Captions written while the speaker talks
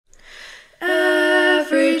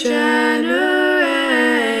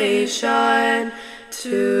salvation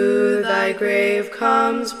to thy grave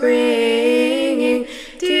comes bringing,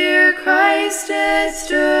 dear Christ, its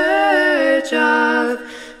dirge of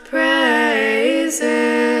praises.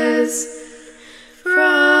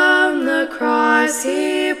 From the cross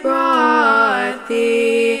he brought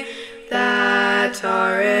thee, that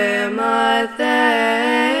are Matthean,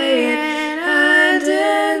 and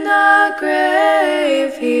in the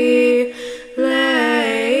grave he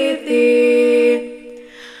laid thee.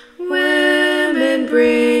 Women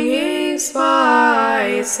bringing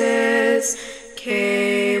spices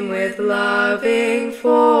came with loving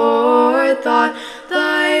forethought,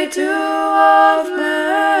 thy dew of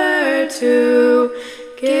myrrh to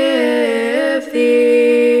give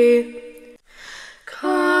thee.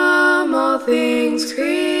 Come, all things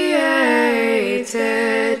created,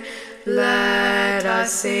 let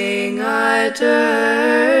us sing a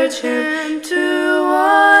dirge hymn to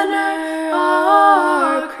honor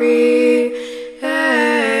our Creator.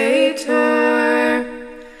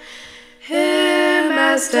 Him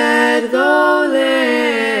as dead though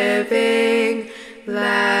living,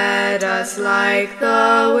 let us like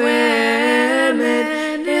the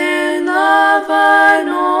women in love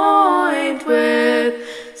anoint with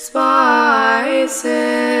spices.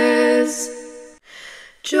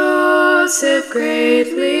 Joseph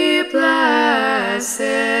greatly blessed,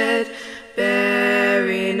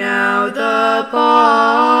 bury now the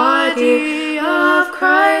body of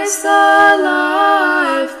Christ the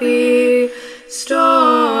life bestower.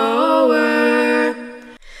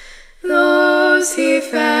 Those he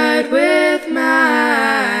fed with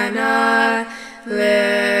manna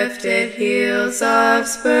lifted heels of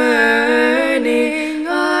spurning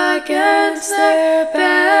against their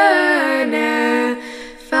benefactor.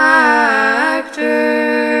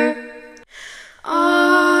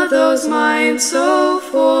 Ah, those minds so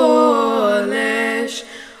foolish,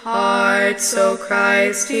 hearts so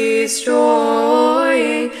Christ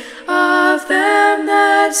destroying, of them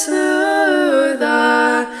that slew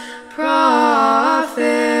the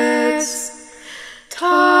prophets,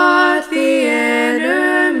 taught the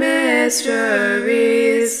inner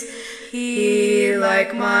mysteries. He,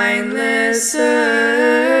 like mindless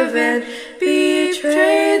servant,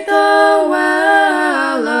 betrayed the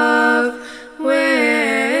well of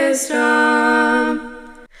wisdom.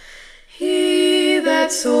 He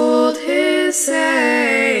that sold his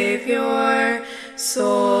Savior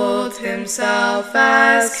sold himself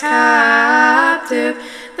as captive,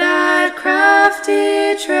 that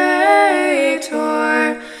crafty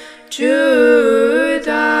traitor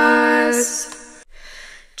Judas.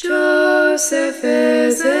 Joseph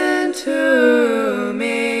is entombing,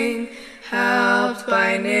 helped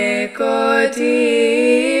by Nicodemus,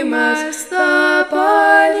 the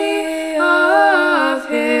body of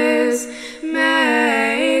his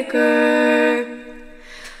Maker.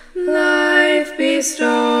 Life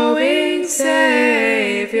bestowing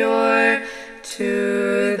Savior,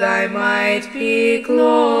 to thy might be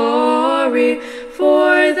glory,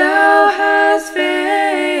 for thou hast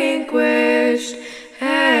vanquished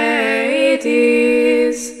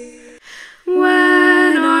Hades.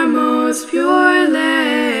 When our most pure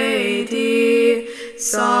Lady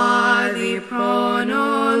saw thee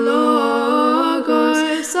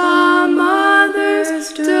pronologos, a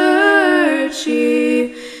mother's dirt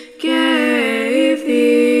she gave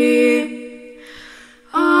thee.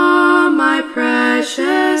 Ah, my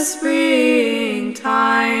precious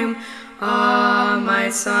springtime, ah, my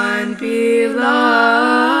son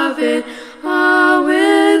beloved, ah,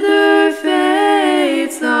 whither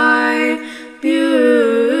fades thy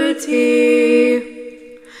beauty?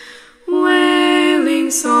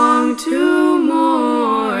 Wailing song to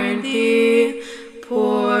mourn thee,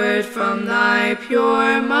 poured from thy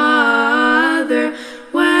pure mother,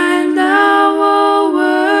 when thou, O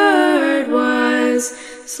Word, was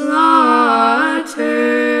slaughtered.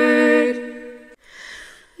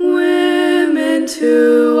 Women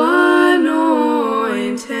to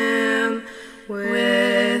anoint him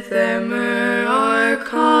with their myrrh are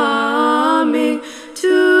coming,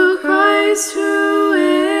 to Christ who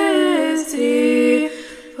is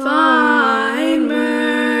divine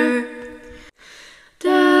myrrh.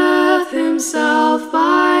 Death himself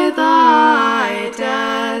by thy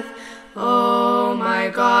death, O my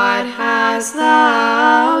God, hast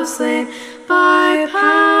thou slain, by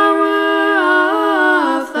power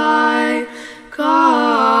of thy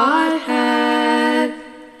Godhead.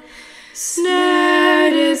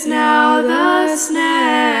 Snared is now the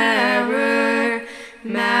snarer,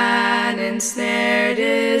 man ensnared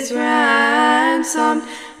is ransomed,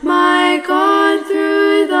 my God,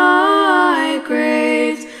 through thy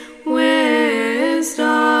great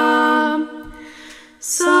wisdom.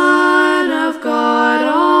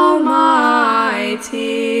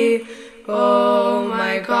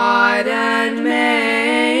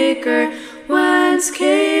 once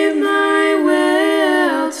came thy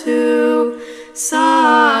will to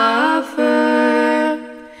suffer.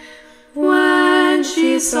 When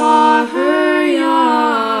she saw her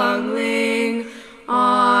youngling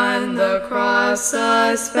on the cross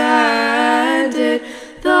suspended,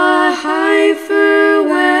 the heifer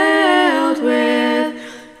wailed with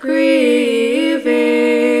grieving.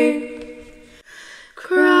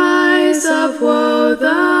 Cries of woe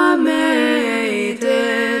the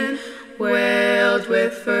maiden wailed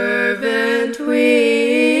with fervent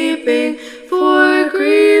weeping, for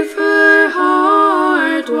grief her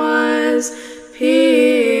heart was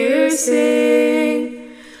piercing.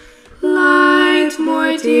 Light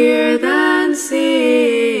more dear than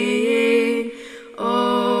seeing,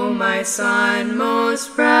 O my Son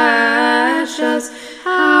most precious,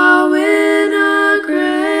 how in a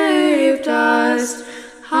grave dost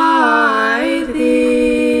hide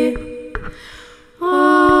thee.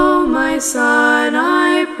 O my Son,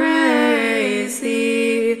 I praise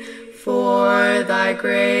thee for thy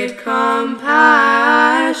great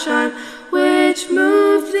compassion, which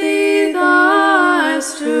moved thee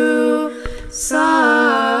thus to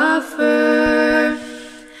suffer,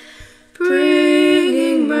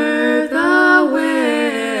 bringing myrrh the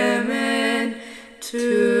women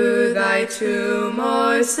to thy tomb,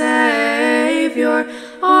 O Saviour,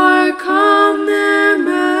 are come their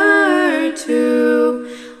myrrh to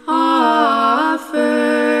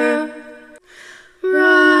offer.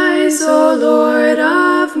 Rise, O Lord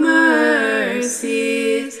of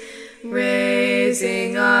mercies,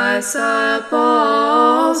 raising us up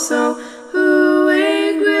also, who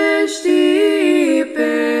anguish deep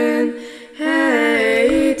in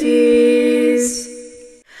Hades.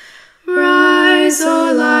 Rise,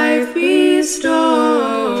 O life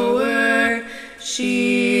bestower,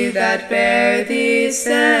 she that bare thee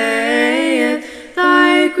saith,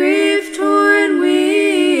 thy grief-torn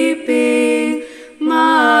weeping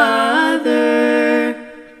mother.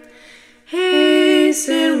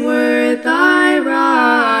 Hastenward thy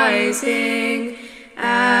rising,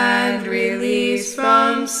 and release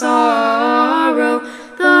from sorrow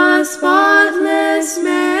the spotless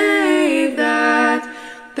maid that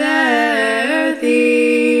bare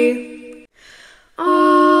thee.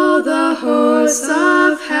 All the hosts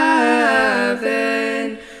of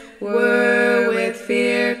heaven were with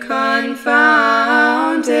fear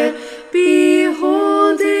confounded,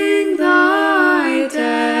 beholding thy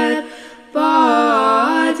dead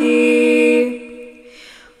body.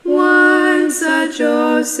 Once a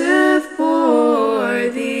Joseph bore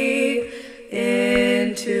thee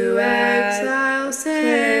into exile,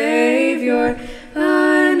 Saviour,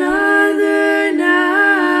 another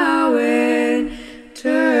now enters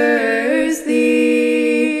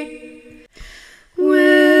thee.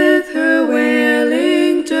 With her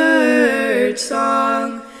wailing dirge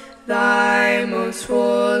song, thy most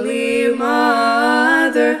holy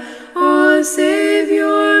mother, O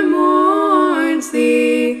Saviour, mourns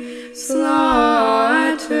thee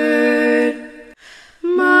slaughtered.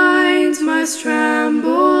 Minds must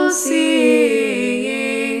tremble,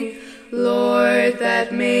 seeing, Lord,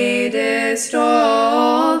 that madest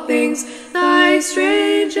all things, thy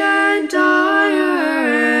strange and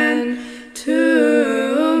dire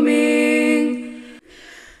entombing.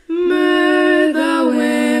 Myrrh the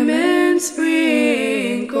women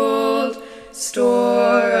sprinkled,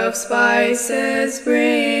 store of spices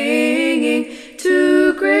bringing,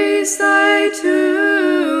 to grace thy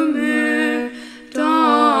tomb ere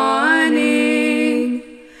dawning.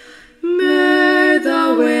 Myrrh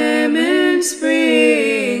the women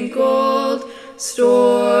sprinkled,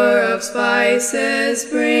 store of spices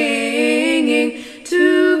bringing,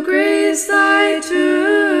 to grace thy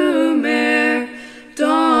tomb ere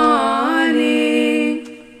dawning.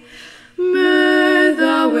 Myrrh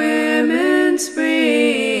the women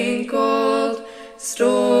sprinkled,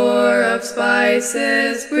 store of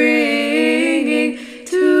spices bringing,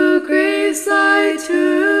 to grace thy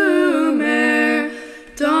tomb ere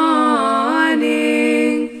dawning.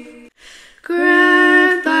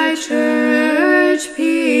 Grant thy church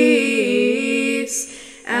peace,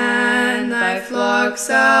 and thy flock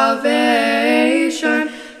salvation,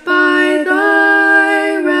 by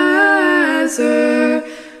thy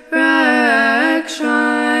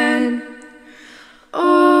resurrection.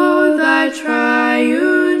 O thy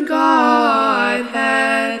triune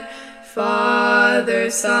Godhead, Father,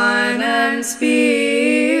 Son, and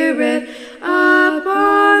Spirit,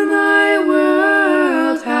 upon thy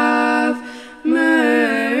world have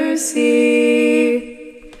mercy.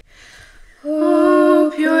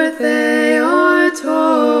 O pure Theotokos,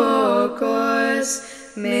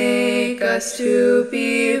 make us to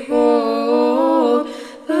behold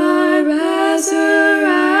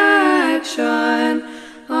resurrection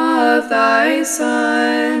of thy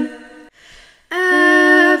Son.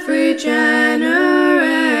 Every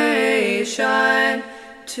generation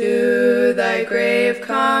to thy grave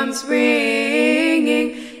comes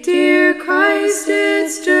bringing, dear Christ,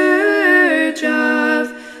 its dirge